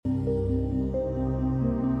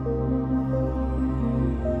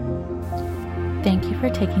you for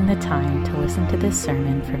taking the time to listen to this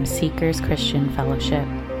sermon from Seekers Christian Fellowship.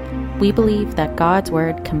 We believe that God's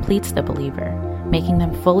Word completes the believer, making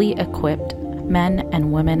them fully equipped men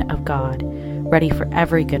and women of God, ready for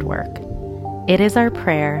every good work. It is our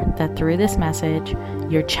prayer that through this message,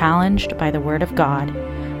 you're challenged by the Word of God,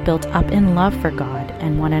 built up in love for God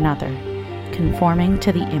and one another, conforming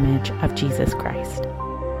to the image of Jesus Christ.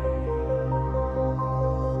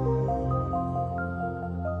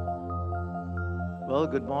 Well,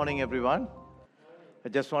 good morning, everyone. I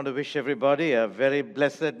just want to wish everybody a very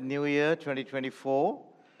blessed New Year 2024.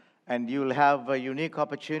 And you'll have a unique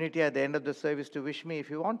opportunity at the end of the service to wish me if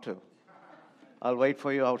you want to. I'll wait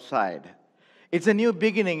for you outside. It's a new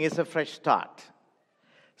beginning. It's a fresh start.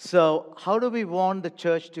 So how do we want the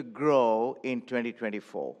church to grow in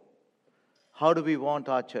 2024? How do we want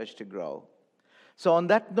our church to grow? So on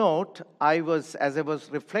that note, as I was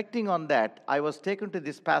reflecting on that, I was taken to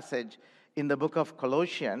this passage in the book of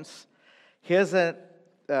Colossians. Here's an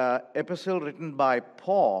epistle written by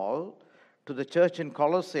Paul to the church in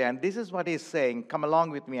Colossae, and this is what he's saying. Come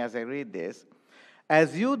along with me as I read this.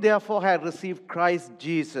 As you therefore have received Christ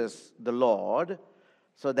Jesus the Lord,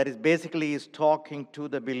 so that is basically he's talking to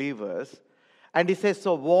the believers, and he says,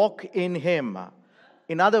 so walk in him.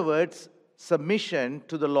 In other words, submission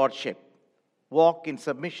to the Lordship. Walk in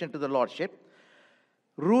submission to the Lordship.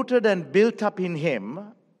 Rooted and built up in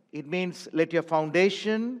him. It means let your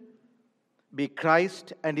foundation be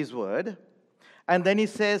Christ and his word. And then he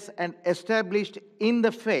says, and established in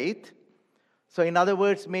the faith. So in other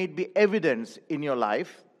words, may it be evidence in your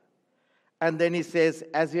life. And then he says,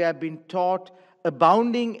 as you have been taught,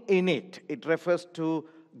 abounding in it. It refers to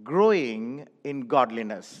growing in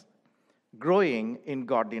godliness. Growing in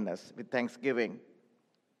godliness with thanksgiving.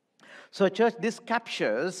 So church, this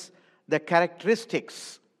captures the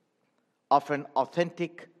characteristics of an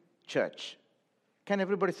authentic church. Can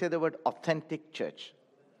everybody say the word authentic church?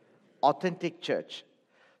 Authentic church.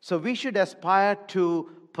 So we should aspire to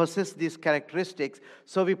possess these characteristics.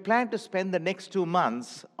 So we plan to spend the next 2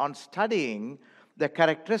 months on studying the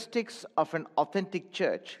characteristics of an authentic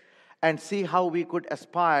church and see how we could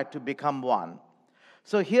aspire to become one.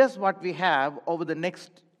 So here's what we have over the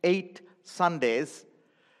next 8 Sundays.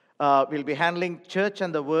 We'll be handling church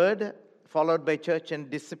and the word, followed by church and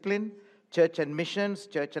discipline, church and missions,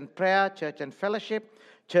 church and prayer, church and fellowship,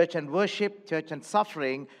 church and worship, church and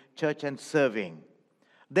suffering, church and serving.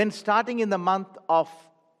 Then starting in the month of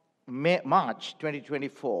March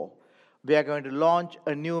 2024, we are going to launch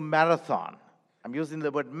a new marathon. I'm using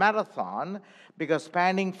the word marathon because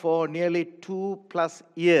spanning for nearly 2+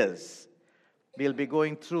 years, we'll be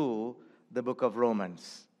going through the book of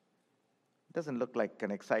Romans. Doesn't look like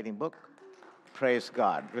an exciting book. Praise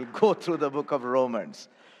God. We'll go through the book of Romans.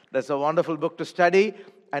 That's a wonderful book to study,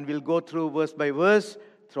 and we'll go through verse by verse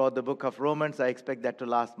throughout the book of Romans. I expect that to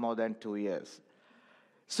last more than 2 years.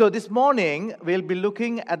 So this morning, we'll be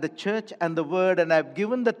looking at the church and the word, and I've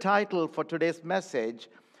given the title for today's message,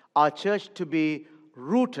 Our Church to be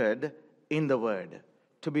Rooted in the Word.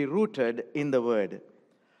 To be rooted in the Word.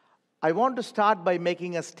 I want to start by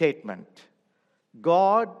making a statement.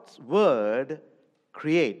 God's Word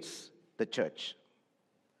creates the church.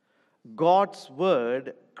 God's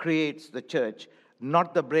Word creates the church,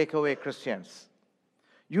 not the breakaway Christians.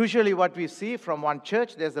 Usually what we see from one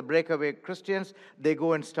church, there's the breakaway Christians, they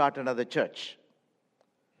go and start another church.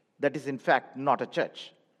 That is in fact not a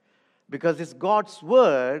church. Because it's God's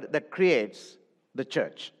Word that creates the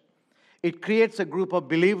church. It creates a group of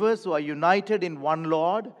believers who are united in one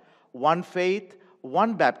Lord, one faith,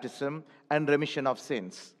 one baptism, and remission of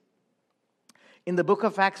sins. In the book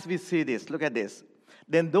of Acts, we see this. Look at this.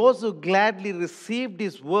 Then those who gladly received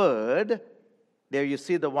his word, there you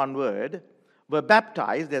see the one word, were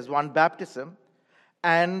baptized. There's one baptism.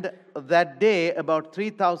 And that day, about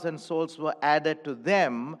 3,000 souls were added to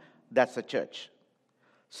them. That's a church.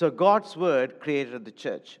 So God's word created the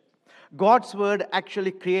church. God's word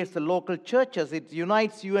actually creates the local churches. It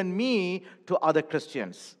unites you and me to other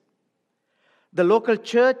Christians. The local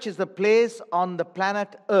church is the place on the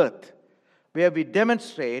planet Earth where we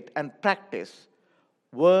demonstrate and practice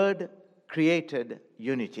word-created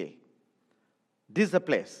unity. This is the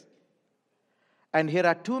place. And here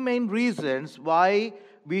are 2 main reasons why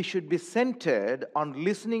we should be centered on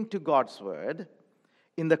listening to God's word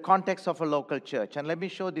in the context of a local church. And let me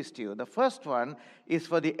show this to you. The first one is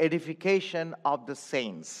for the edification of the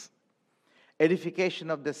saints.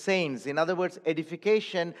 Edification of the saints. In other words,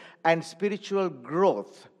 edification and spiritual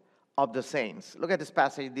growth of the saints. Look at this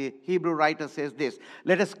passage. The Hebrew writer says this: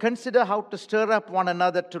 let us consider how to stir up one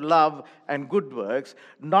another to love and good works,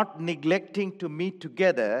 not neglecting to meet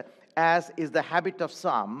together, as is the habit of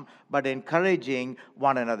some, but encouraging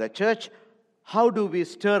one another. Church, how do we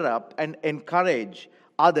stir up and encourage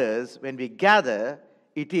others when we gather?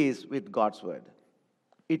 It is with God's word.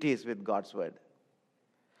 It is with God's word.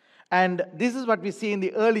 And this is what we see in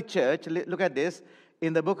the early church. Look at this.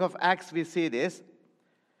 In the book of Acts, we see this.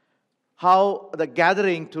 How the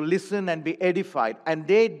gathering to listen and be edified. And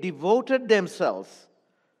they devoted themselves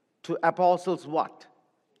to apostles' what?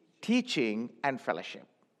 Teaching and fellowship.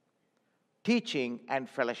 Teaching and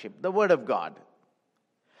fellowship. The word of God.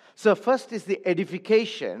 So first is the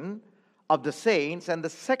edification of the saints, and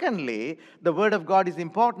secondly, the word of God is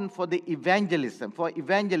important for the evangelism. For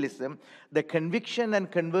evangelism, the conviction and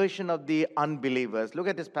conversion of the unbelievers. Look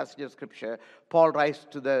at this passage of scripture. Paul writes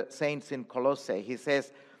to the saints in Colossae. He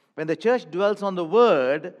says, when the church dwells on the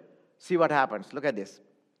word, see what happens. Look at this.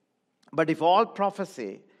 But if all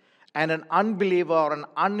prophecy and an unbeliever or an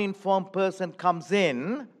uninformed person comes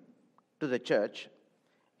in to the church,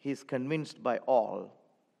 he is convinced by all,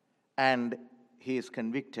 and he is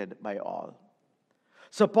convicted by all.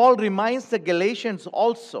 So Paul reminds the Galatians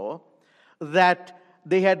also that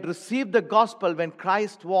they had received the gospel when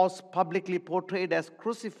Christ was publicly portrayed as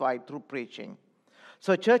crucified through preaching.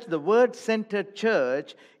 So church, the word-centered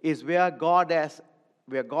church is where God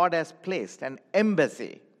has placed an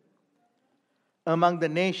embassy among the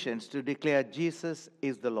nations to declare Jesus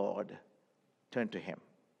is the Lord. Turn to him.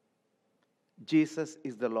 Jesus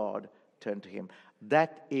is the Lord. Turn to him.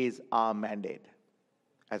 That is our mandate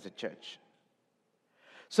as a church.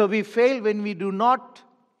 So we fail when we do not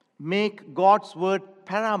make God's word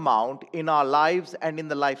paramount in our lives and in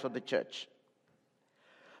the lives of the church.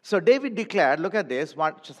 So David declared, look at this,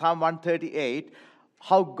 Psalm 138,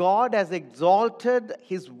 how God has exalted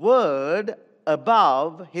his word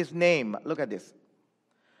above his name. Look at this.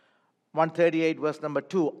 138 verse number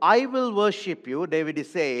 2. I will worship you, David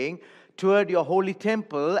is saying, toward your holy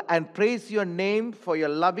temple and praise your name for your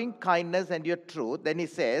loving kindness and your truth. Then he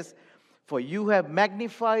says, for you have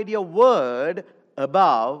magnified your word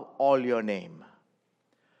above all your name.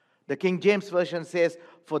 The King James Version says,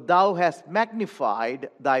 for thou hast magnified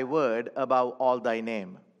thy word above all thy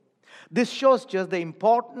name. This shows just the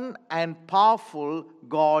important and powerful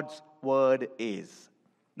God's word is.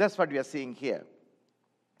 That's what we are seeing here.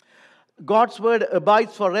 God's word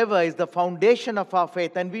abides forever is the foundation of our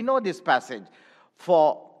faith. And we know this passage.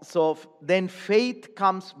 So then faith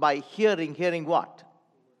comes by hearing. Hearing what?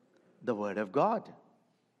 The word of God.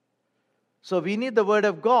 So we need the word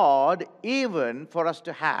of God even for us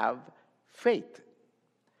to have faith.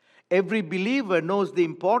 Every believer knows the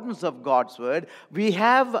importance of God's word. We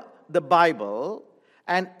have the Bible,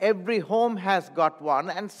 and every home has got one.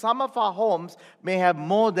 And some of our homes may have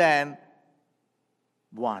more than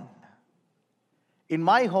one. In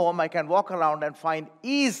my home, I can walk around and find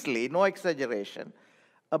easily, no exaggeration,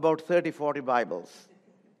 about 30, 40 Bibles.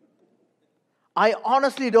 I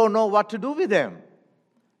honestly don't know what to do with them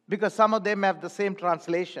because some of them have the same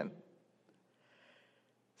translation.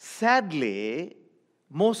 Sadly,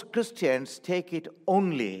 most Christians take it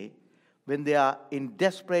only when they are in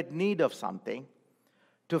desperate need of something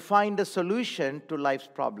to find a solution to life's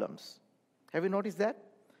problems. Have you noticed that?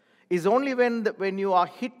 It's only when you are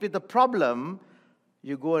hit with a problem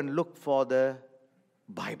you go and look for the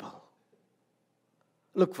Bible.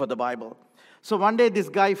 Look for the Bible. So one day this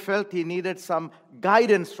guy felt he needed some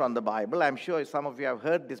guidance from the Bible. I'm sure some of you have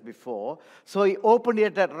heard this before. So he opened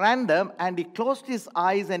it at random and he closed his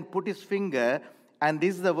eyes and put his finger, and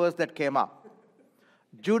this is the verse that came up.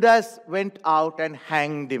 Judas went out and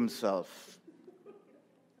hanged himself.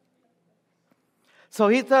 So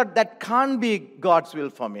he thought that can't be God's will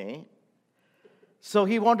for me. So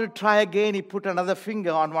he wanted to try again. He put another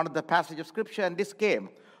finger on one of the passages of scripture, and this came.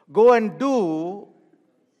 Go and do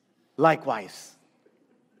likewise.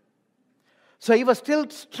 So he was still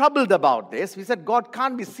troubled about this. He said, God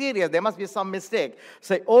can't be serious. There must be some mistake.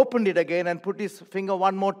 So he opened it again and put his finger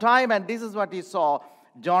one more time, and this is what he saw.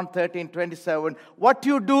 John 13:27. What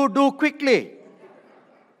you do, do quickly.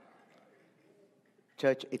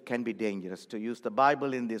 Church, it can be dangerous to use the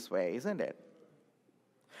Bible in this way, isn't it?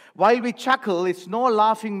 While we chuckle, it's no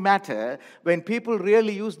laughing matter when people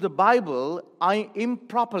really use the Bible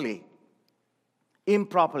improperly.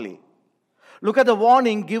 Improperly. Look at the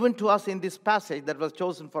warning given to us in this passage that was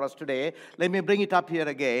chosen for us today. Let me bring it up here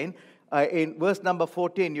again. In verse number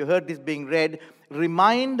 14, you heard this being read.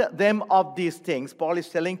 Remind them of these things, Paul is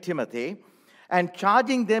telling Timothy, and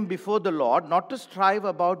charging them before the Lord not to strive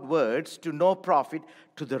about words to no profit,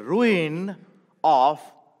 to the ruin of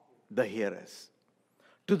the hearers.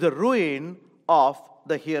 To the ruin of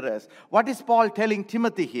the hearers. What is Paul telling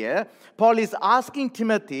Timothy here? Paul is asking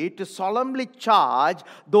Timothy to solemnly charge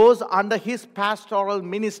those under his pastoral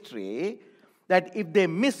ministry that if they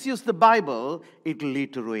misuse the Bible, it will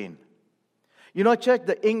lead to ruin. You know, church,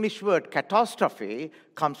 the English word catastrophe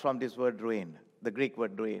comes from this word ruin, the Greek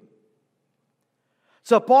word ruin.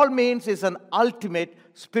 So Paul means it's an ultimate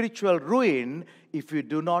spiritual ruin if you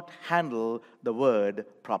do not handle the word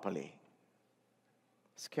properly.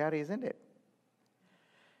 Scary, isn't it?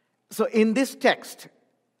 So in this text,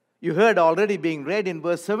 you heard already being read in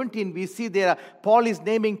verse 17, we see there Paul is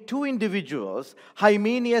naming two individuals,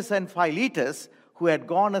 Hymenaeus and Philetus, who had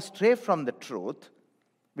gone astray from the truth.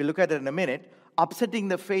 We'll look at it in a minute, upsetting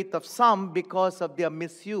the faith of some because of their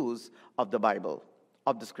misuse of the Bible,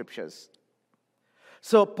 of the scriptures.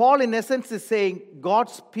 So Paul, in essence, is saying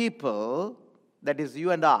God's people, that is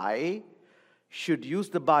you and I, should use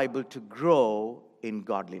the Bible to grow in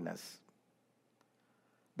godliness.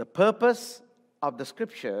 The purpose of the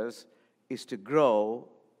scriptures is to grow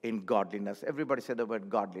in godliness. Everybody say the word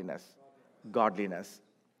godliness. Godliness.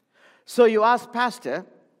 So you ask, Pastor,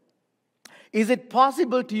 is it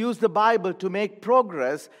possible to use the Bible to make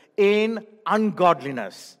progress in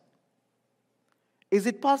ungodliness? Is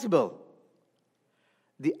it possible?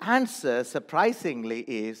 The answer, surprisingly,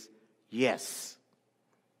 is yes.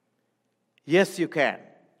 Yes, you can.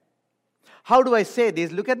 How do I say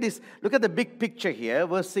this? Look at this. Look at the big picture here.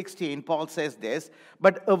 Verse 16, Paul says this,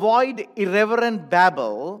 but avoid irreverent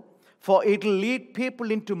babble, for it will lead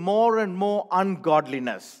people into more and more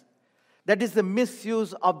ungodliness. That is the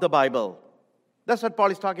misuse of the Bible. That's what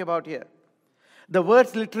Paul is talking about here. The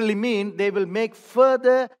words literally mean they will make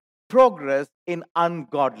further progress in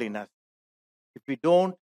ungodliness if we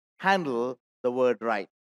don't handle the word right.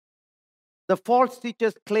 The false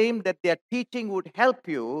teachers claim that their teaching would help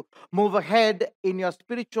you move ahead in your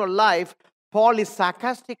spiritual life. Paul is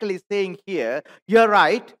sarcastically saying here, you're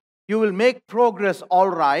right, you will make progress all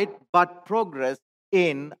right, but progress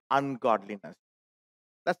in ungodliness.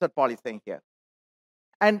 That's what Paul is saying here.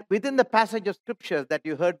 And within the passage of scriptures that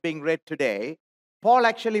you heard being read today, Paul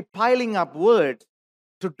actually piling up words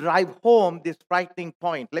to drive home this frightening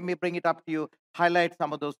point. Let me bring it up to you, highlight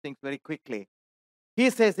some of those things very quickly. He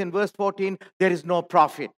says in verse 14, there is no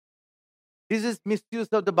profit. This is misuse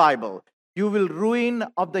of the Bible. You will ruin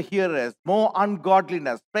of the hearers, more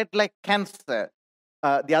ungodliness, spread like cancer.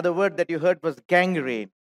 The other word that you heard was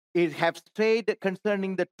gangrene. It have strayed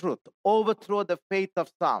concerning the truth, overthrow the faith of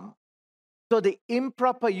some. So the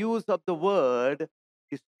improper use of the word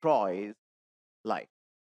destroys life.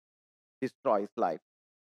 Destroys life.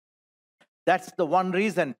 That's the one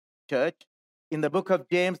reason, church. In the book of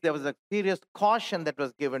James, there was a serious caution that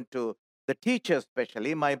was given to the teachers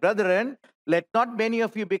especially. My brethren, let not many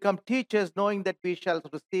of you become teachers, knowing that we shall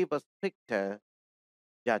receive a stricter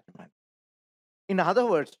judgment. In other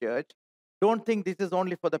words, church, don't think this is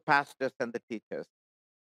only for the pastors and the teachers.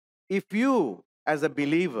 If you, as a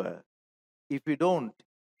believer, if you don't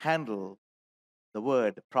handle the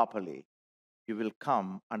word properly, you will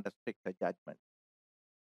come under stricter judgment.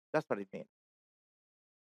 That's what it means.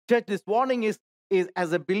 Church, this warning is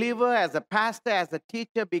as a believer, as a pastor, as a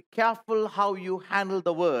teacher, be careful how you handle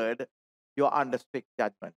the word. You're under strict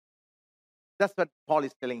judgment. That's what Paul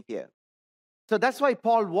is telling here. So that's why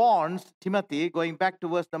Paul warns Timothy, going back to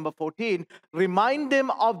verse number 14, remind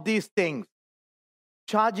them of these things,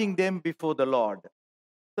 charging them before the Lord.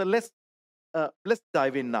 So let's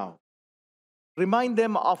dive in now. Remind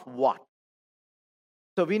them of what?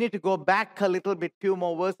 So we need to go back a little bit, few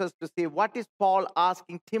more verses to see what is Paul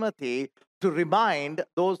asking Timothy to remind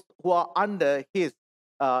those who are under his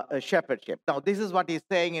shepherdship. Now, this is what he's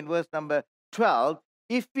saying in verse number 12.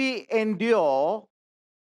 If we endure,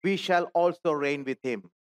 we shall also reign with him.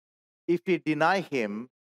 If we deny him,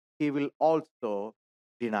 he will also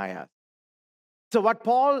deny us. So what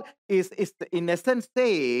Paul is in essence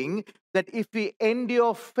saying that if we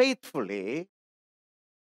endure faithfully,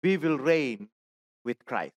 we will reign with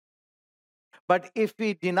Christ. But if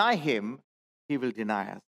we deny him, he will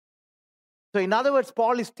deny us. So in other words,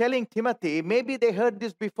 Paul is telling Timothy, maybe they heard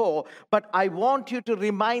this before, but I want you to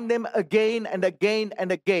remind them again and again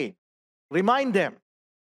and again. Remind them.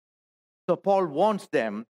 So Paul warns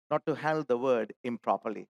them not to handle the word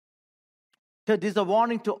improperly. So this is a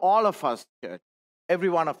warning to all of us, church, every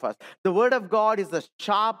one of us. The word of God is a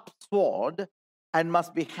sharp sword and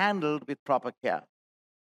must be handled with proper care.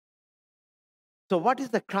 So what is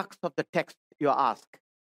the crux of the text, you ask?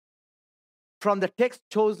 From the text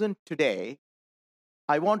chosen today,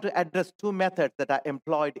 I want to address two methods that are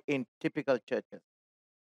employed in typical churches.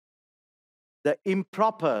 The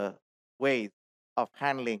improper ways of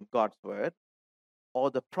handling God's word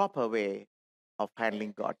or the proper way of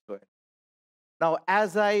handling God's word. Now,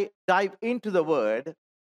 as I dive into the word,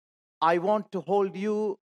 I want to hold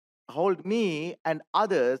me and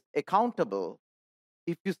others accountable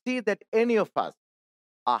if you see that any of us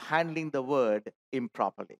are handling the word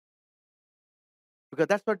improperly. Because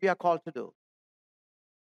that's what we are called to do.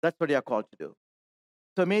 That's what we are called to do.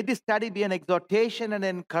 So may this study be an exhortation and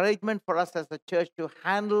encouragement for us as a church to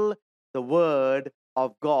handle the word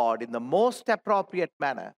of God in the most appropriate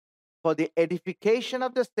manner for the edification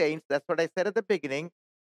of the saints, that's what I said at the beginning,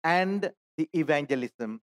 and the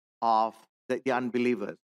evangelism of the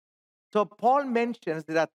unbelievers. So Paul mentions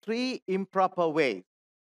there are three improper ways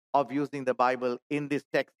of using the Bible in this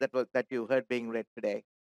text that you heard being read today.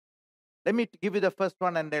 Let me give you the first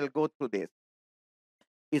one and I'll go through this.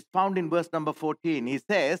 It's found in verse number 14. He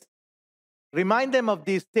says, remind them of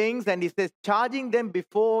these things, and he says, charging them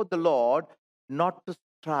before the Lord not to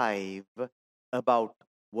strive about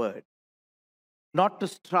words. Not to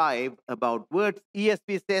strive about words.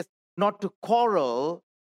 ESV says, not to quarrel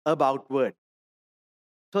about words.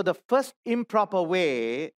 So the first improper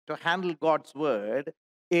way to handle God's word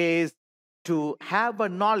is to have a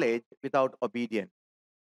knowledge without obedience.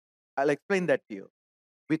 I'll explain that to you.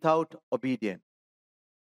 Without obedience.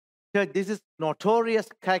 Church, this is notorious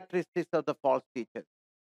characteristics of the false teachers.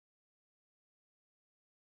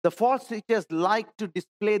 The false teachers like to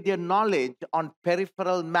display their knowledge on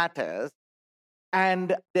peripheral matters,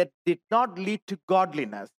 and that did not lead to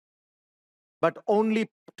godliness, but only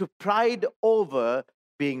to pride over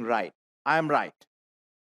being right. I am right.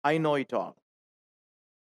 I know it all.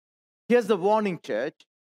 Here's the warning, church.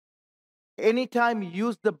 Anytime you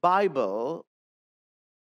use the Bible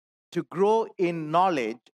to grow in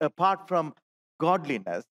knowledge apart from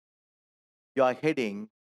godliness, you are heading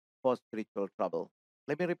for spiritual trouble.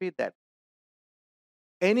 Let me repeat that.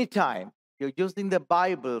 Anytime you're using the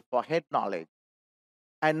Bible for head knowledge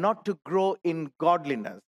and not to grow in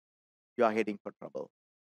godliness, you are heading for trouble.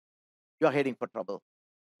 You are heading for trouble.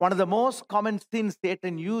 One of the most common sins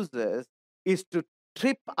Satan uses is to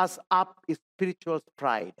trip us up is spiritual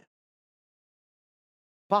pride.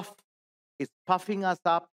 Is puffing us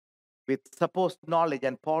up with supposed knowledge,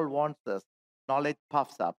 and Paul warns us, knowledge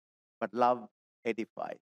puffs up, but love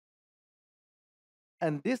edifies.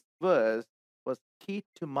 And this verse was key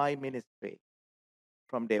to my ministry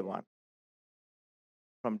from day one.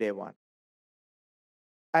 From day one.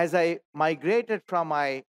 As I migrated from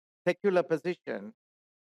my secular position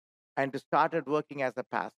and started working as a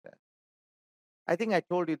pastor, I think I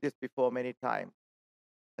told you this before many times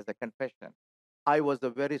as a confession. I was a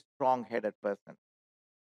very strong-headed person,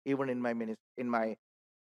 even in my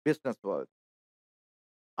business world.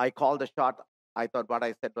 I called the shot. I thought what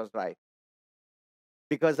I said was right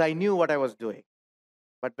because I knew what I was doing.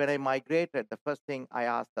 But when I migrated, the first thing I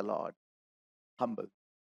asked the Lord, humble.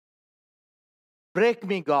 Break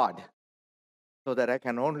me, God, so that I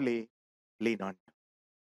can only lean on you.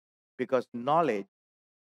 Because knowledge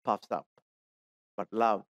puffs up, but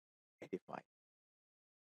love edifies.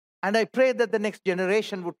 And I pray that the next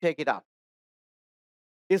generation would take it up.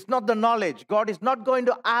 It's not the knowledge. God is not going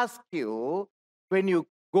to ask you when you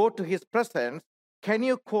go to his presence, can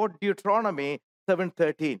you quote Deuteronomy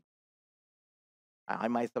 7:13? I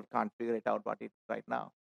myself can't figure it out what it is right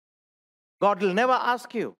now. God will never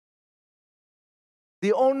ask you.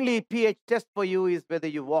 The only pH test for you is whether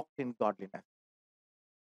you walked in godliness,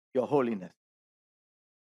 your holiness.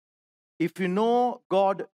 If you know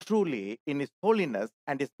God truly in his holiness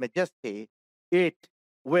and his majesty, it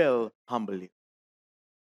will humble you.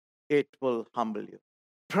 It will humble you.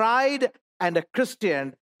 Pride and a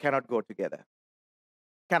Christian cannot go together.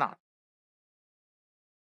 Cannot.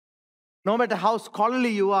 No matter how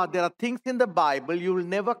scholarly you are, there are things in the Bible you will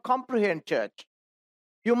never comprehend, church.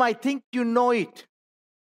 You might think you know it.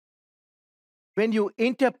 When you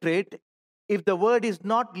interpret, if the word is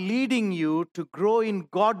not leading you to grow in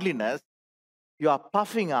godliness, you are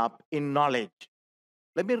puffing up in knowledge.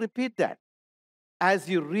 Let me repeat that. As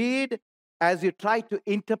you read, as you try to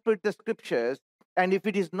interpret the scriptures, and if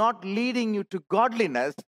it is not leading you to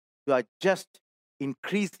godliness, you are just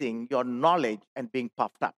increasing your knowledge and being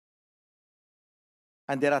puffed up.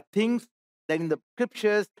 And there are things that in the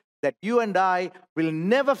scriptures that you and I will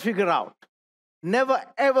never figure out, never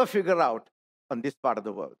ever figure out on this part of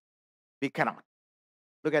the world. We cannot.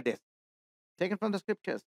 Look at this. Taken from the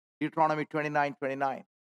scriptures, Deuteronomy 29:29.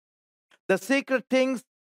 The secret things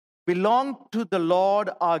belong to the Lord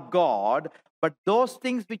our God, but those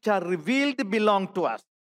things which are revealed belong to us.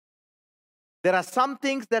 There are some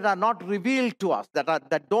things that are not revealed to us,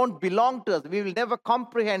 that don't belong to us. We will never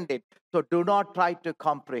comprehend it. So do not try to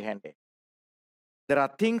comprehend it. There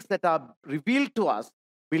are things that are revealed to us,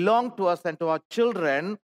 belong to us and to our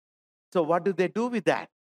children. So what do they do with that?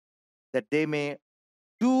 That they may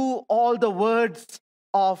do all the words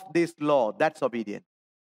of this law. That's obedience.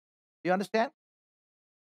 You understand?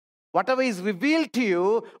 Whatever is revealed to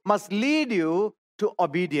you must lead you to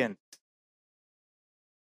obedience,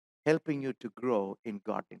 helping you to grow in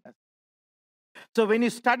godliness. So when you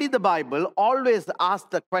study the Bible, always ask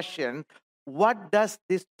the question, what does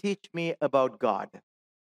this teach me about God?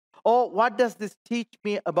 Or what does this teach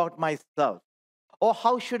me about myself? Or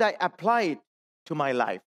how should I apply it to my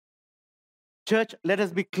life? Church, let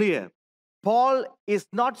us be clear. Paul is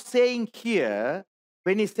not saying here,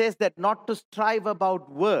 when he says that not to strive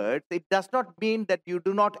about words, it does not mean that you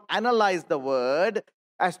do not analyze the word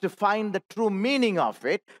as to find the true meaning of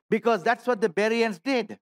it, because that's what the Bereans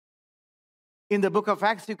did. In the book of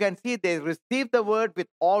Acts, you can see they received the word with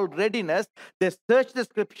all readiness. They searched the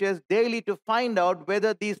scriptures daily to find out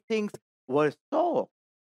whether these things were so.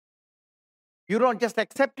 You don't just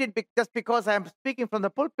accept it just because I'm speaking from the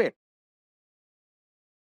pulpit.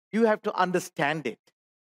 You have to understand it.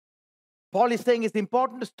 Paul is saying it's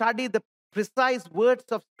important to study the precise words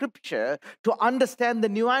of Scripture to understand the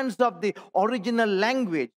nuance of the original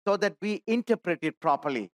language so that we interpret it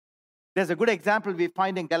properly. There's a good example we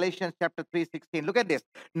find in Galatians chapter 3:16. Look at this.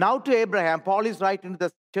 Now to Abraham, Paul is writing to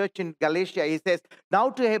the church in Galatia. He says, now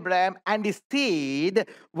to Abraham and his seed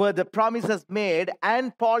were the promises made.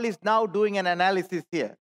 And Paul is now doing an analysis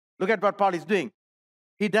here. Look at what Paul is doing.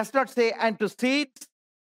 He does not say, and to seeds.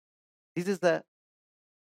 This is the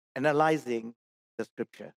analyzing the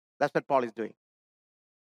scripture. That's what Paul is doing.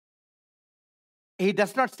 He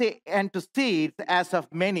does not say, and to seeds as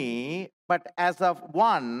of many, but as of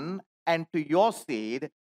one, and to your seed,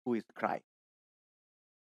 who is Christ.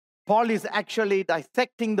 Paul is actually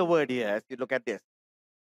dissecting the word here as you look at this.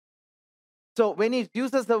 So when he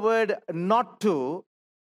uses the word not to,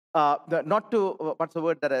 what's the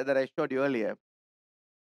word that I showed you earlier?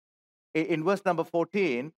 In verse number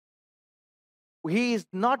 14, he is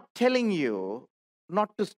not telling you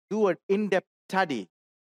not to do an in-depth study.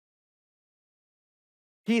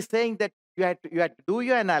 He's saying that you have to do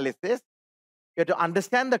your analysis, you have to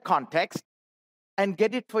understand the context, and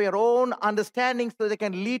get it for your own understanding so they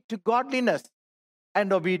can lead to godliness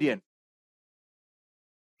and obedience.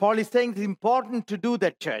 Paul is saying it's important to do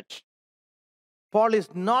that, church. Paul is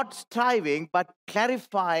not striving, but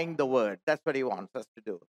clarifying the word. That's what he wants us to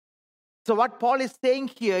do. So what Paul is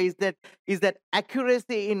saying here is that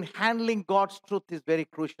accuracy in handling God's truth is very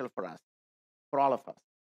crucial for us, for all of us.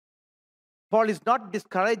 Paul is not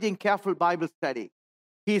discouraging careful Bible study.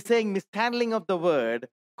 He is saying mishandling of the word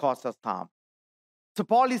causes harm. So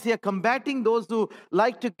Paul is here combating those who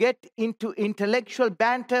like to get into intellectual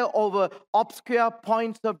banter over obscure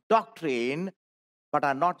points of doctrine, but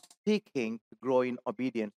are not seeking to grow in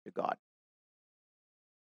obedience to God.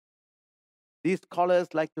 These scholars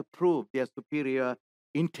like to prove their superior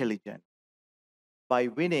intelligence by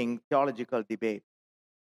winning theological debate.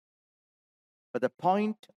 But the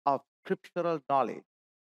point of scriptural knowledge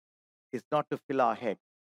is not to fill our head,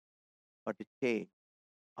 but to change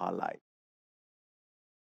our lives.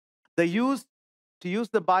 To use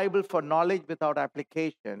the Bible for knowledge without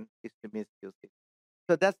application is to misuse it.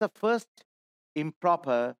 So that's the first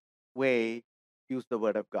improper way to use the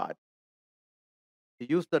Word of God. To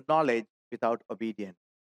use the knowledge without obedience.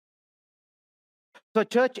 So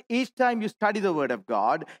church, each time you study the Word of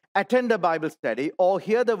God, attend a Bible study, or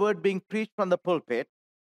hear the Word being preached from the pulpit,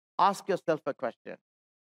 ask yourself a question.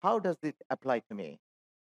 How does it apply to me?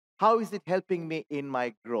 How is it helping me in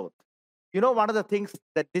my growth? You know, one of the things,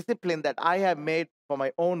 that discipline that I have made for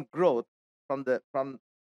my own growth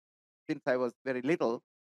since I was very little,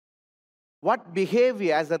 what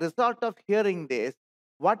behavior, as a result of hearing this,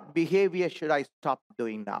 what behavior should I stop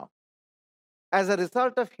doing now? As a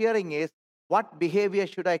result of hearing it, what behavior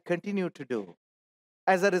should I continue to do?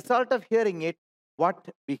 As a result of hearing it, what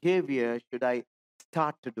behavior should I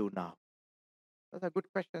start to do now? Those are good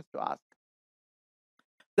questions to ask.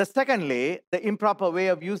 Secondly, the improper way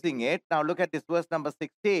of using it. Now look at this verse number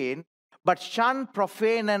 16. But shun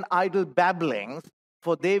profane and idle babblings,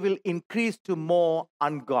 for they will increase to more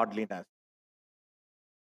ungodliness.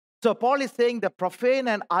 So Paul is saying the profane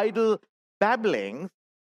and idle babblings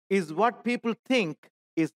is what people think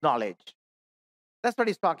is knowledge. That's what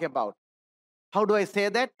he's talking about. How do I say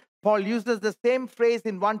that? Paul uses the same phrase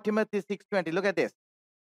in 1 Timothy 6:20. Look at this.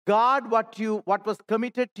 Guard what was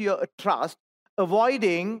committed to your trust,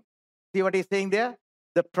 avoiding, see what he's saying there?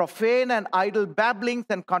 The profane and idle babblings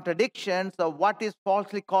and contradictions of what is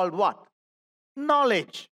falsely called what?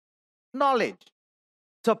 Knowledge. Knowledge.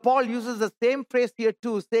 So Paul uses the same phrase here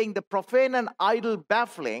too, saying the profane and idle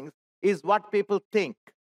bafflings is what people think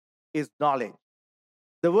is knowledge.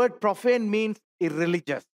 The word profane means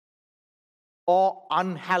irreligious or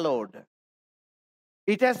unhallowed.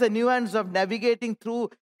 It has the nuance of navigating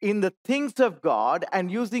through in the things of God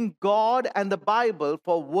and using God and the Bible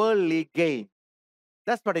for worldly gain.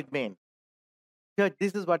 That's what it means. Church,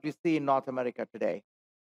 this is what we see in North America today.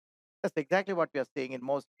 That's exactly what we are seeing in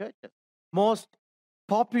most churches. Most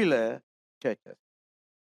popular churches.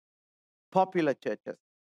 Popular churches.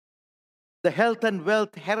 The health and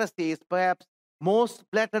wealth heresy is perhaps most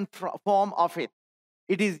blatant form of it.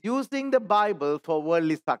 It is using the Bible for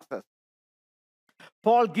worldly success.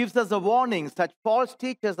 Paul gives us a warning. Such false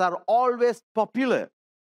teachers are always popular.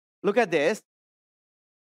 Look at this.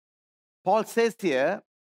 Paul says here,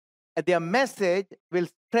 their message will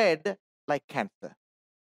spread like cancer,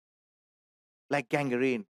 like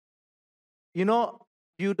gangrene. You know,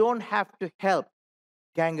 you don't have to help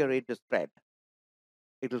gangrene to spread.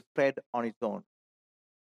 It will spread on its own.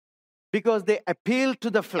 Because they appeal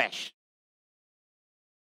to the flesh.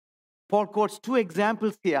 Paul quotes two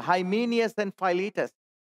examples here, Hymenaeus and Philetus.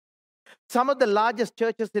 Some of the largest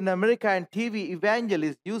churches in America and TV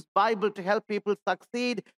evangelists use Bible to help people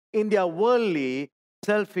succeed in their worldly,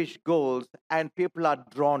 selfish goals, and people are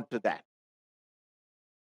drawn to that.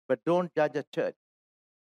 But don't judge a church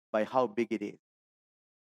by how big it is,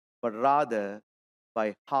 but rather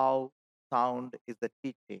by how sound is the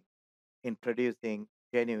teaching in producing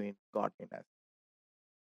genuine godliness.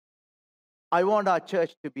 I want our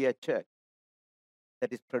church to be a church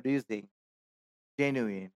that is producing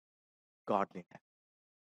genuine godliness.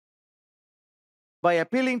 By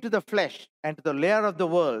appealing to the flesh and to the layer of the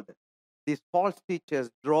world, these false teachers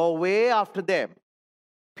draw away after them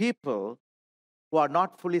people who are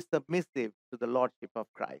not fully submissive to the lordship of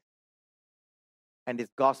Christ and his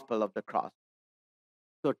gospel of the cross.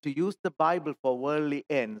 So to use the Bible for worldly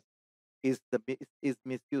ends is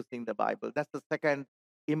misusing the Bible. That's the second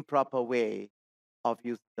improper way of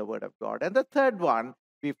using the word of God. And the third one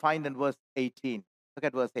we find in verse 18. Look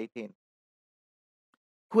at verse 18.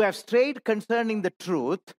 Who have strayed concerning the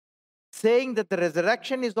truth, saying that the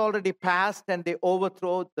resurrection is already past, and they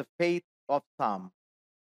overthrow the faith of some.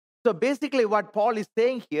 So basically what Paul is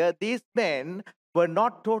saying here, these men were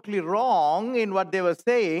not totally wrong in what they were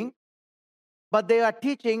saying, but they are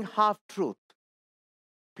teaching half-truth.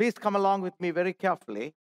 Please come along with me very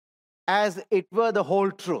carefully, as it were the whole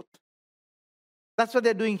truth. That's what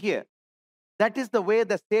they're doing here. That is the way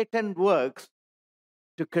that Satan works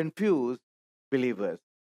to confuse believers.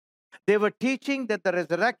 They were teaching that the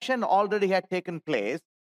resurrection already had taken place.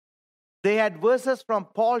 They had verses from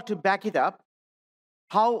Paul to back it up.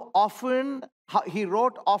 How he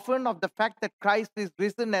wrote often of the fact that Christ is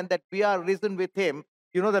risen and that we are risen with him.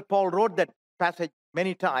 You know that Paul wrote that passage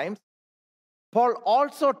many times. Paul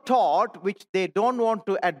also taught, which they don't want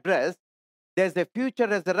to address, there's a future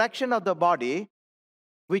resurrection of the body,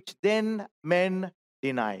 which then men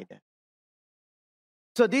denied.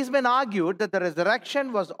 So these men argued that the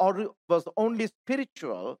resurrection was only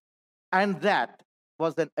spiritual, and that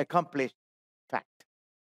was an accomplished fact.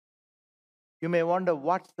 You may wonder,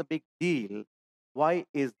 what's the big deal? Why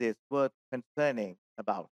is this worth concerning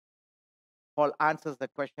about? Paul answers the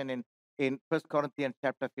question in 1 Corinthians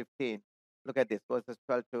chapter 15. Look at this, verses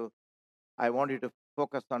 12 to, I want you to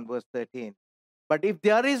focus on verse 13. But if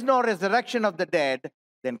there is no resurrection of the dead,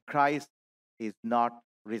 then Christ is not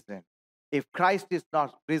risen. If Christ is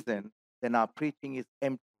not risen, then our preaching is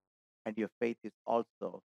empty and your faith is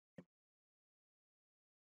also empty.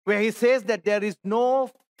 Where he says that there is no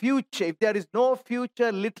future, if there is no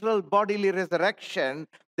future literal bodily resurrection,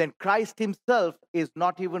 then Christ himself is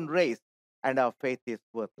not even raised and our faith is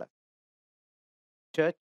worthless.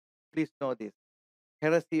 Church, please know this.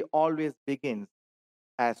 Heresy always begins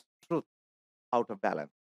as truth out of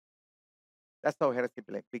balance. That's how heresy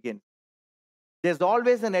begins. There's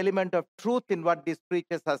always an element of truth in what these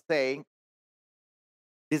preachers are saying.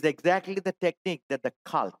 This is exactly the technique that the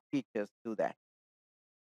cult teachers do that.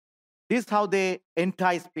 This is how they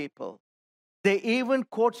entice people. They even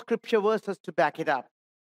quote scripture verses to back it up.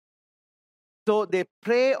 So they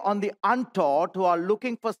prey on the untaught who are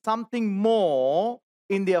looking for something more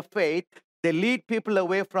in their faith. They lead people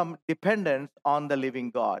away from dependence on the living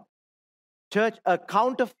God. Church, a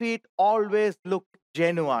counterfeit always looks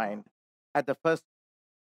genuine at the first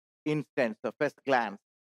instance, the first glance.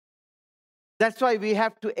 That's why we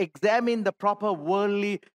have to examine the proper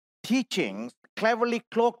worldly teachings cleverly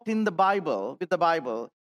cloaked in the Bible, with the Bible,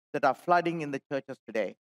 that are flooding in the churches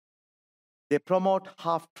today. They promote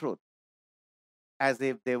half-truth as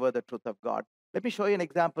if they were the truth of God. Let me show you an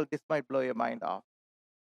example. This might blow your mind off.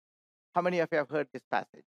 How many of you have heard this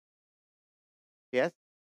passage? Yes?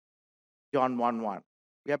 John 1:1.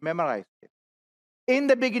 We have memorized it. In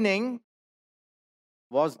the beginning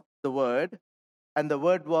was the Word, and the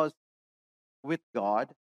Word was with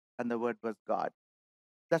God, and the Word was God.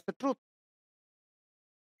 That's the truth.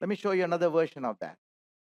 Let me show you another version of that.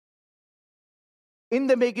 In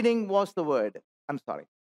the beginning was the Word. I'm sorry.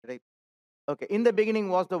 Okay, in the beginning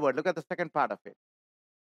was the Word. Look at the second part of it.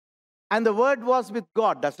 And the Word was with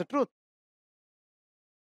God. That's the truth.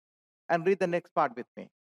 And read the next part with me.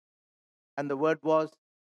 And the Word was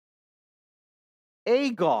a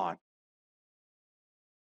God.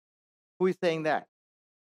 Who is saying that?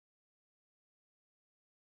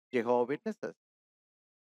 Jehovah's Witnesses.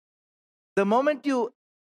 The moment you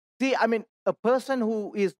see, a person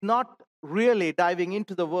who is not really diving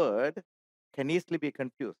into the Word can easily be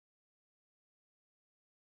confused.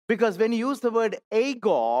 Because when you use the word a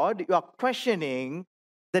God, you are questioning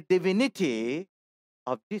the divinity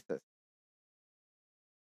of Jesus.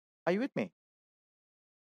 Are you with me?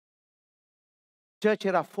 Church,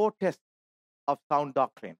 here are 4 tests of sound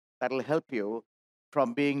doctrine that will help you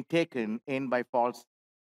from being taken in by false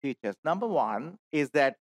teachers. Number 1 is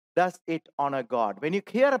that, does it honor God? When you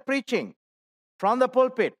hear a preaching from the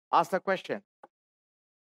pulpit, ask the question,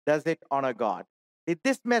 does it honor God? Did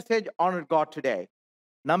this message honor God today?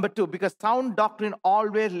 Number 2, because sound doctrine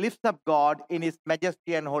always lifts up God in His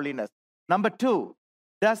majesty and holiness. Number 2,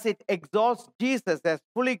 does it exalt Jesus as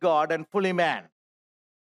fully God and fully man,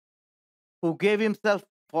 who gave Himself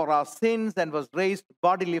for our sins and was raised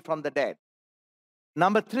bodily from the dead?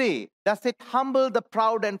 Number 3, does it humble the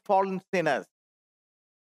proud and fallen sinners?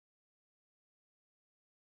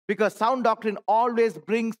 Because sound doctrine always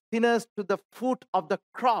brings sinners to the foot of the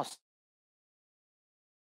cross,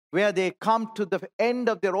 where they come to the end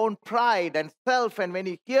of their own pride and self. And when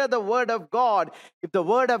you hear the word of God, if the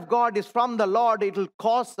word of God is from the Lord, it will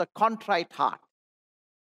cause a contrite heart.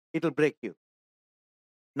 It will break you.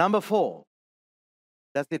 Number 4,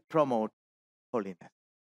 does it promote holiness?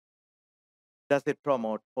 Does it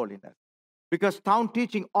promote holiness? Because sound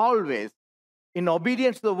teaching always, in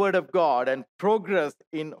obedience to the word of God and progress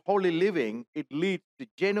in holy living, it leads to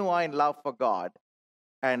genuine love for God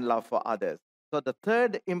and love for others. So the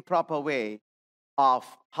third improper way of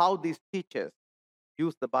how these teachers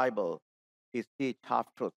use the Bible is teach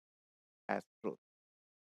half-truth as truth.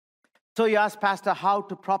 So you ask, Pastor, how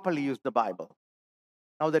to properly use the Bible?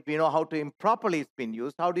 Now that we know how to improperly it's been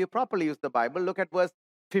used, how do you properly use the Bible? Look at verse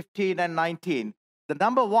 15 and 19. The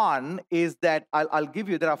number 1 is that, I'll give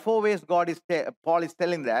you, there are 4 ways Paul is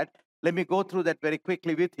telling that. Let me go through that very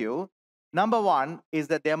quickly with you. Number 1 is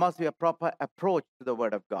that there must be a proper approach to the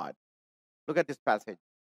Word of God. Look at this passage.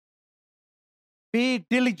 Be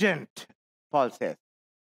diligent, Paul says.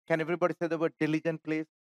 Can everybody say the word diligent, please?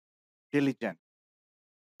 Diligent.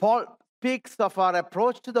 Paul speaks of our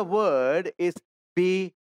approach to the word is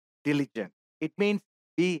be diligent. It means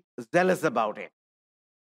be zealous about it.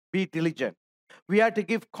 Be diligent. We are to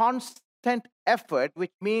give constant effort,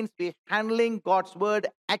 which means we're handling God's word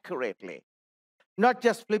accurately, not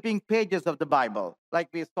just flipping pages of the Bible, like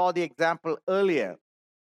we saw the example earlier.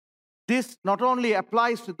 This not only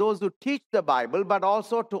applies to those who teach the Bible, but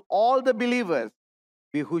also to all the believers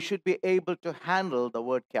who should be able to handle the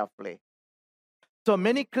word carefully. So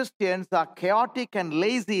many Christians are chaotic and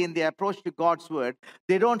lazy in their approach to God's word.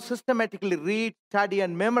 They don't systematically read, study,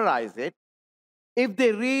 and memorize it. If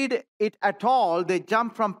they read it at all, they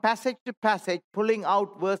jump from passage to passage, pulling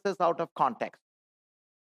out verses out of context,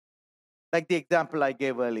 like the example I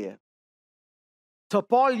gave earlier. So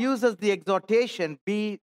Paul uses the exhortation,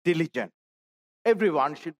 be diligent.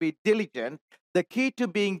 Everyone should be diligent. The key to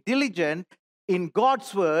being diligent in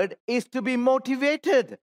God's word is to be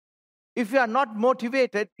motivated. If you are not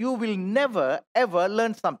motivated, you will never, ever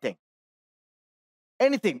learn something.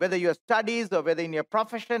 Anything, whether your studies or whether in your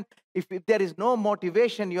profession, if there is no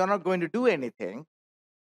motivation, you are not going to do anything.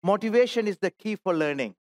 Motivation is the key for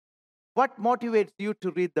learning. What motivates you to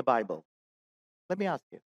read the Bible? Let me ask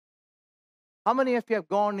you. How many of you have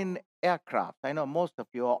gone in aircraft? I know most of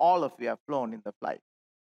you or all of you have flown in the flight.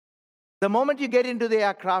 The moment you get into the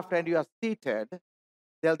aircraft and you are seated,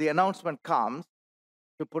 the announcement comes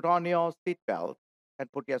to put on your seatbelt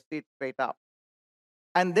and put your seat straight up.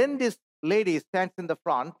 And then this lady stands in the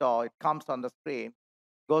front, or it comes on the screen,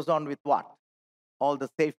 goes on with what? All the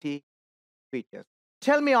safety features.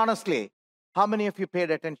 Tell me honestly, how many of you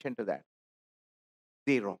paid attention to that?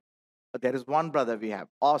 0. But there is one brother we have.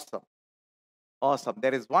 Awesome. Awesome.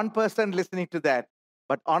 There is one person listening to that.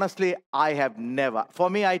 But honestly, I have never. For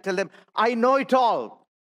me, I tell them, I know it all.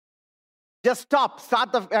 Just start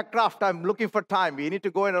the aircraft. I'm looking for time. We need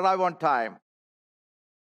to go and arrive on time.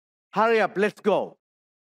 Hurry up, let's go.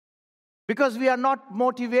 Because we are not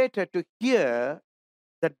motivated to hear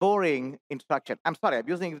that boring instruction. I'm sorry, I'm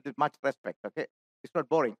using it with much respect, okay? It's not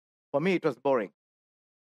boring. For me, it was boring.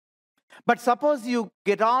 But suppose you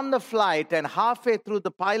get on the flight and halfway through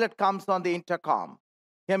the pilot comes on the intercom.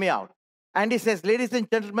 Hear me out. And he says, ladies and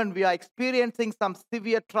gentlemen, we are experiencing some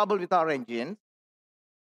severe trouble with our engines.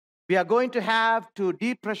 We are going to have to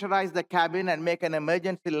depressurize the cabin and make an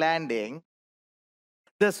emergency landing.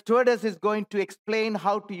 The stewardess is going to explain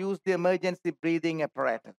how to use the emergency breathing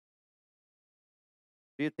apparatus.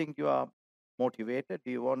 Do you think you are motivated?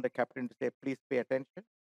 Do you want the captain to say, please pay attention?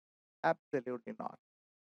 Absolutely not.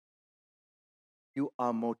 You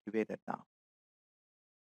are motivated now.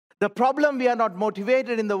 The problem, we are not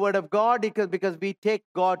motivated in the Word of God because we take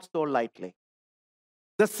God so lightly.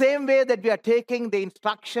 The same way that we are taking the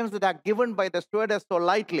instructions that are given by the stewardess so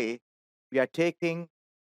lightly, we are taking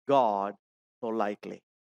God so lightly.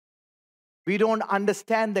 We don't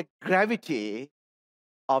understand the gravity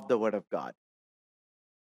of the Word of God.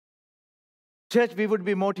 Church, we would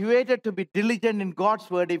be motivated to be diligent in God's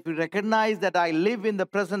Word if we recognize that I live in the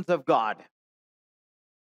presence of God.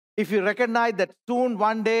 If you recognize that soon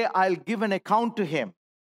one day I'll give an account to Him.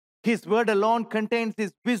 His Word alone contains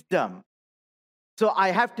His wisdom. So I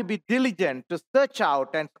have to be diligent to search out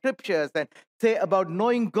and scriptures and say about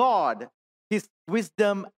knowing God, His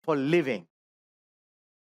wisdom for living.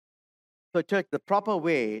 So church, the proper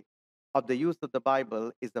way of the use of the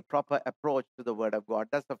Bible is the proper approach to the Word of God.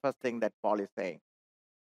 That's the first thing that Paul is saying.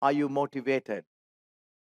 Are you motivated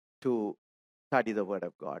to study the Word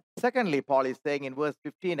of God? Secondly, Paul is saying in verse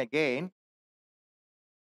 15 again,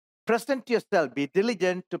 present yourself, be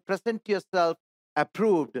diligent to present yourself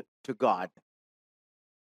approved to God.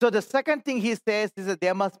 So the second thing he says is that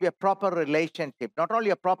there must be a proper relationship. Not only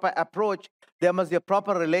a proper approach, there must be a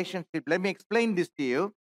proper relationship. Let me explain this to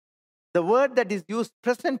you. The word that is used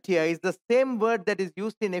present here is the same word that is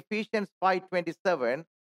used in Ephesians 5:27.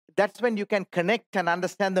 That's when you can connect and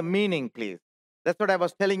understand the meaning, please. That's what I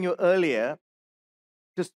was telling you earlier.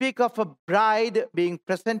 To speak of a bride being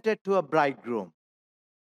presented to a bridegroom.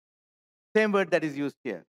 Same word that is used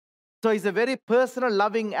here. So it's a very personal,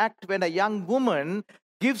 loving act when a young woman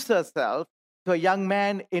gives herself to a young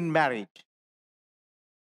man in marriage.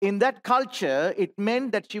 In that culture, it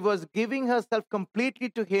meant that she was giving herself completely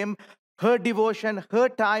to him, her devotion, her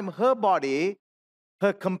time, her body.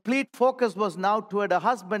 Her complete focus was now toward her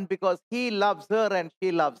husband because he loves her and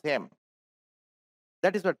she loves him.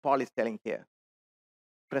 That is what Paul is telling here.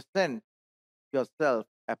 Present yourself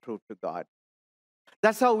approved to God.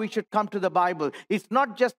 That's how we should come to the Bible. It's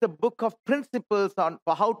not just a book of principles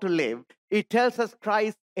for how to live. It tells us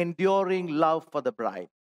Christ's enduring love for the bride.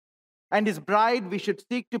 And his bride, we should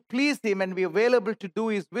seek to please him and be available to do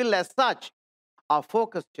his will. As such, our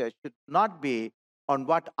focus, church, should not be on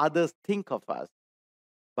what others think of us,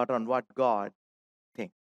 but on what God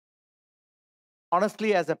thinks.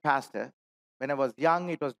 Honestly, as a pastor, when I was young,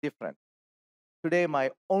 it was different. Today, my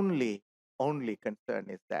only concern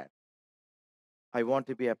is that I want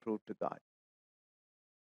to be approved to God.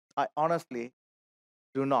 I honestly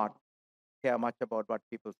do not care much about what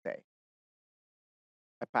people say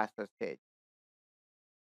at pastor's stage.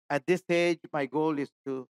 At this stage, my goal is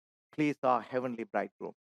to please our heavenly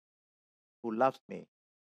bridegroom who loves me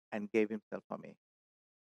and gave himself for me.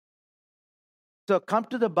 So come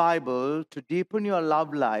to the Bible to deepen your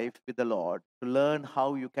love life with the Lord, to learn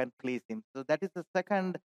how you can please him. So that is the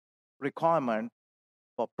second requirement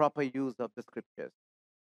for proper use of the scriptures,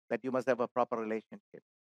 that you must have a proper relationship.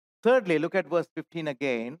 Thirdly, look at verse 15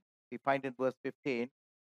 again. We find in verse 15,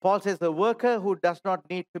 Paul says, a worker who does not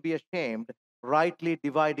need to be ashamed, rightly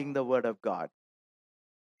dividing the word of God.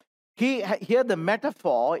 Here the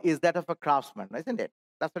metaphor is that of a craftsman, isn't it?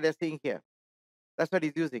 That's what they're seeing here. That's what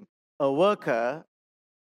he's using. A worker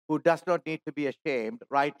who does not need to be ashamed,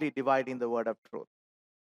 rightly dividing the word of truth.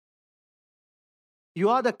 You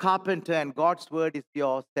are the carpenter and God's word is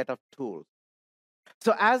your set of tools.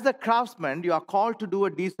 So as the craftsman, you are called to do a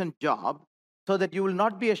decent job so that you will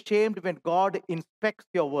not be ashamed when God inspects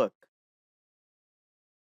your work.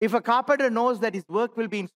 If a carpenter knows that his work will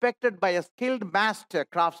be inspected by a skilled master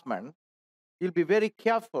craftsman, he'll be very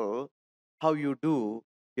careful how you do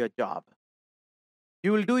your job.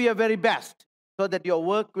 You will do your very best so that your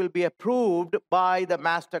work will be approved by the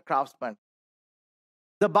master craftsman.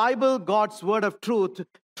 The Bible, God's word of truth,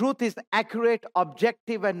 truth is accurate,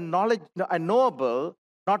 objective, and knowable,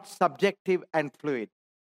 not subjective and fluid.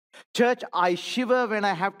 Church, I shiver when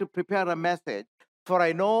I have to prepare a message, for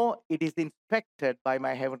I know it is inspected by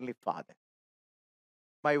my Heavenly Father.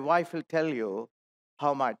 My wife will tell you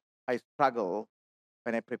how much I struggle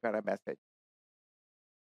when I prepare a message.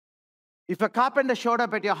 If a carpenter showed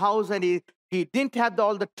up at your house and he didn't have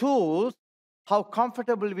all the tools, how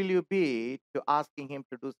comfortable will you be to asking him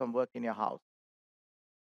to do some work in your house?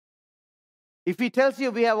 If he tells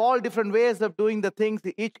you we have all different ways of doing the things,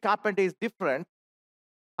 each carpenter is different,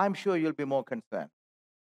 I'm sure you'll be more concerned.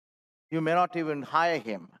 You may not even hire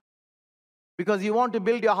him because you want to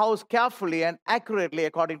build your house carefully and accurately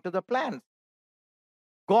according to the plans.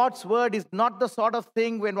 God's word is not the sort of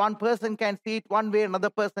thing when one person can see it one way,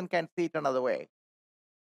 another person can see it another way.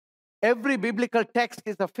 Every biblical text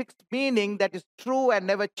is a fixed meaning that is true and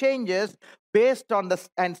never changes based on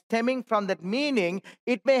and stemming from that meaning.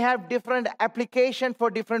 It may have different application for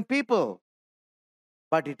different people,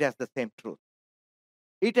 but it has the same truth.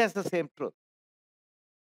 It has the same truth.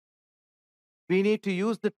 We need to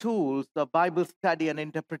use the tools of Bible study and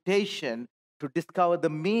interpretation to discover the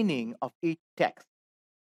meaning of each text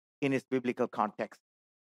in its biblical context.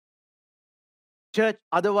 Church,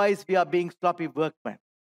 otherwise we are being sloppy workmen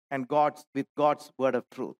and with God's word of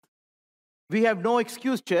truth. We have no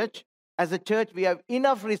excuse, church. As a church, we have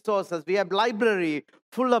enough resources. We have library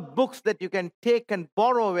full of books that you can take and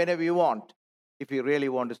borrow whenever you want if you really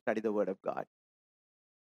want to study the word of God.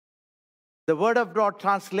 The word of God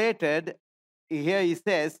translated, here he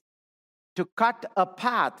says, to cut a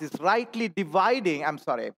path is rightly dividing. I'm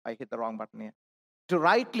sorry, I hit the wrong button here.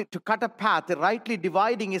 To cut a path, rightly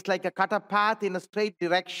dividing is like cut a path in a straight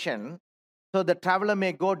direction so the traveler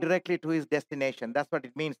may go directly to his destination. That's what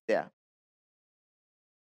it means there.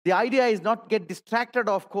 The idea is not get distracted,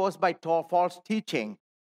 of course, by false teaching,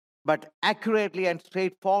 but accurately and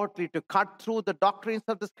straightforwardly to cut through the doctrines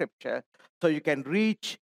of the scripture so you can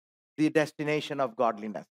reach the destination of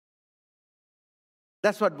godliness.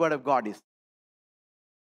 That's what word of God is.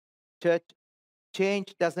 Church,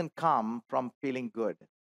 change doesn't come from feeling good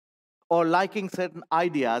or liking certain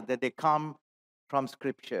ideas that they come from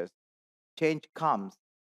scriptures. Change comes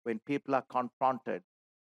when people are confronted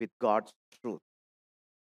with God's truth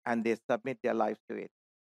and they submit their lives to it.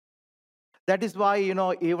 That is why,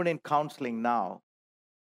 even in counseling now,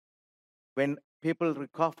 when people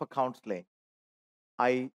require for counseling,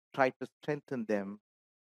 I try to strengthen them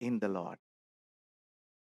in the Lord.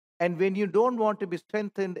 And when you don't want to be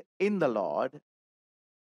strengthened in the Lord,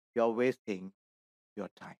 you're wasting your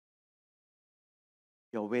time.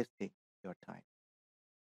 You're wasting your time.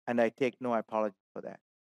 And I take no apology for that.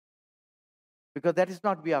 Because that is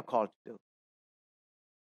not what we are called to do.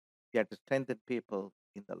 We have to strengthen people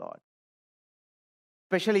in the Lord.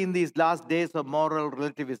 Especially in these last days of moral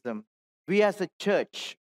relativism, we as a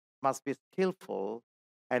church must be skillful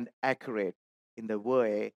and accurate in the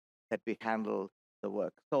way that we handle the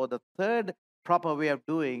work. So the third proper way of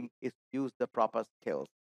doing is to use the proper skills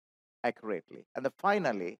accurately. And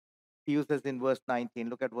finally, he uses in verse 19.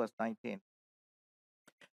 Look at verse 19.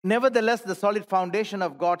 Nevertheless, the solid foundation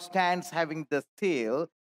of God stands, having the seal,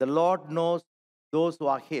 the Lord knows those who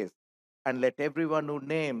are his, and let everyone who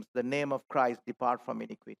names the name of Christ depart from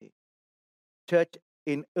iniquity. Church,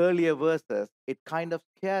 in earlier verses, it's kind of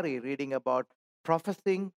scary reading about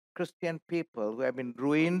professing Christian people who have been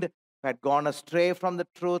ruined, who had gone astray from the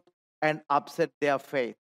truth and upset their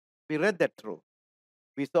faith. We read that through.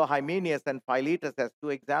 We saw Hymenaeus and Philetus as two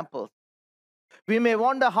examples. We may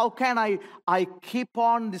wonder, how can I keep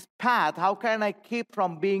on this path? How can I keep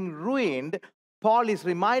from being ruined? Paul is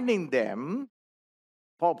reminding them,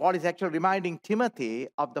 Paul is actually reminding Timothy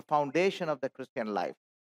of the foundation of the Christian life.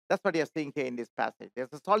 That's what you're seeing here in this passage.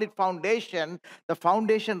 There's a solid foundation. The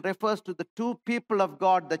foundation refers to the two people of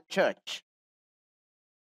God, the church.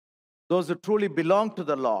 Those who truly belong to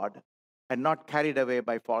the Lord and not carried away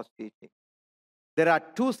by false teaching. There are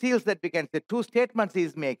two seals that we can say, two statements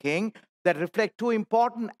he's making that reflect two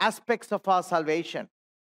important aspects of our salvation.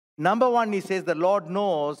 Number one, he says the Lord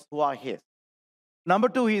knows who are his. Number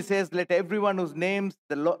two, he says, let everyone who names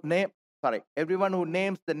the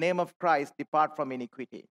name of Christ depart from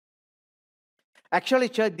iniquity. Actually,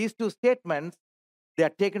 church, these two statements, they are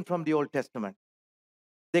taken from the Old Testament.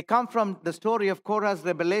 They come from the story of Korah's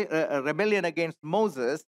rebellion against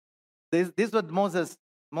Moses. This is what Moses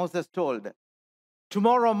told.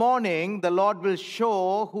 Tomorrow morning, the Lord will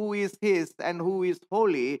show who is his and who is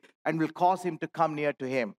holy and will cause him to come near to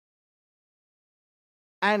him.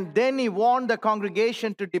 And then he warned the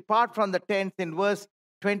congregation to depart from the tents. In verse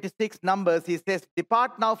 26, Numbers, he says,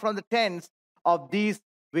 depart now from the tents of these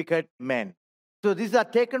wicked men. So these are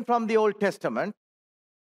taken from the Old Testament.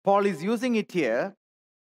 Paul is using it here.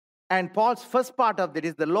 And Paul's first part of it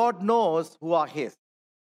is the Lord knows who are his.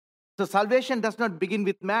 So salvation does not begin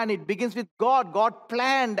with man, it begins with God. God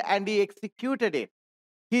planned and He executed it.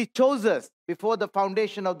 He chose us before the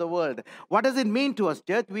foundation of the world. What does it mean to us,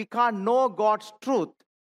 church? We can't know God's truth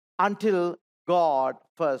until God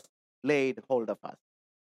first laid hold of us.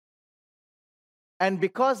 And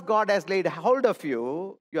because God has laid hold of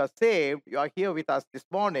you, you are saved, you are here with us this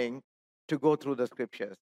morning to go through the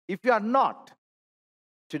scriptures. If you are not,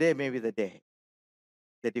 today may be the day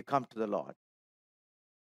that you come to the Lord.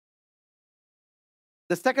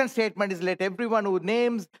 The second statement is, let everyone who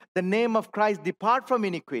names the name of Christ depart from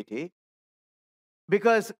iniquity.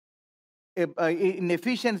 Because in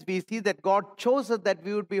Ephesians, we see that God chose us that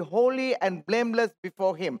we would be holy and blameless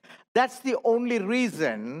before Him. That's the only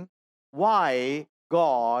reason why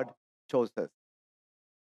God chose us,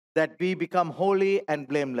 that we become holy and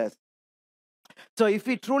blameless. So if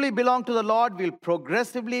we truly belong to the Lord, we'll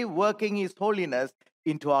progressively working His holiness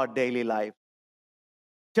into our daily life.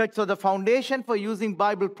 Church, so the foundation for using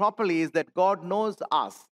Bible properly is that God knows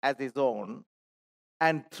us as His own,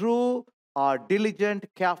 and through our diligent,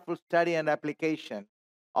 careful study and application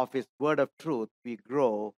of His word of truth, we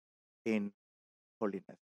grow in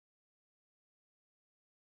holiness.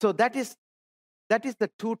 So that is the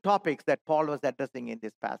two topics that Paul was addressing in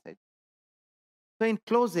this passage. So in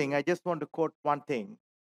closing, I just want to quote one thing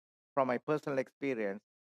from my personal experience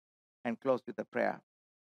and close with a prayer.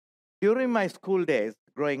 During my school days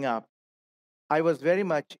growing up, I was very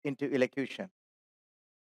much into elocution.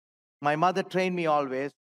 My mother trained me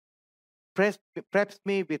always, preps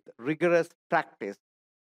me with rigorous practice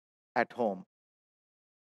at home.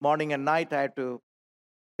 Morning and night, I had to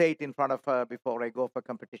say it in front of her before I go for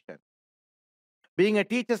competition. Being a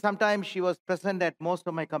teacher, sometimes she was present at most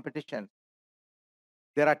of my competitions.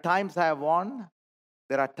 There are times I have won,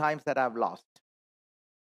 there are times that I have lost.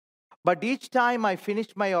 But each time I finish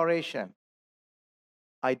my oration,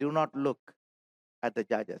 I do not look at the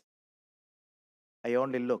judges. I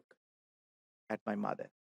only look at my mother.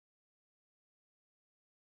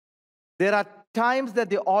 There are times that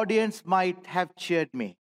the audience might have cheered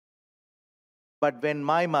me. But when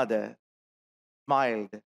my mother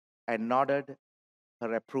smiled and nodded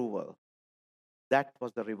her approval, that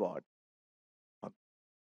was the reward.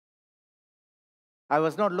 I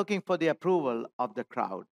was not looking for the approval of the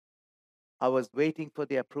crowd. I was waiting for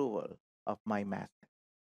the approval of my master.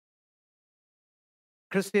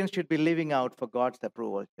 Christians should be living out for God's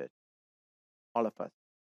approval, church. All of us.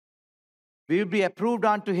 We will be approved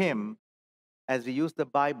unto Him as we use the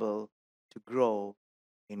Bible to grow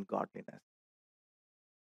in godliness.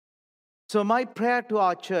 So my prayer to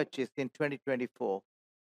our church is in 2024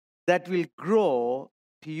 that we'll grow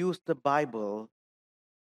to use the Bible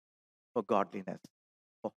for godliness,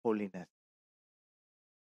 for holiness.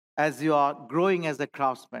 As you are growing as a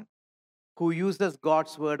craftsman who uses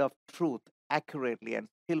God's word of truth accurately and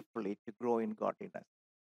skillfully to grow in godliness.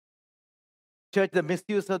 Church, the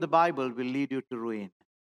misuse of the Bible will lead you to ruin.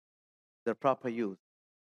 The proper use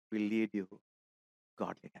will lead you to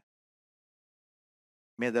godliness.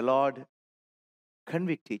 May the Lord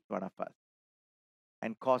convict each one of us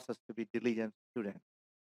and cause us to be diligent students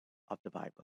of the Bible.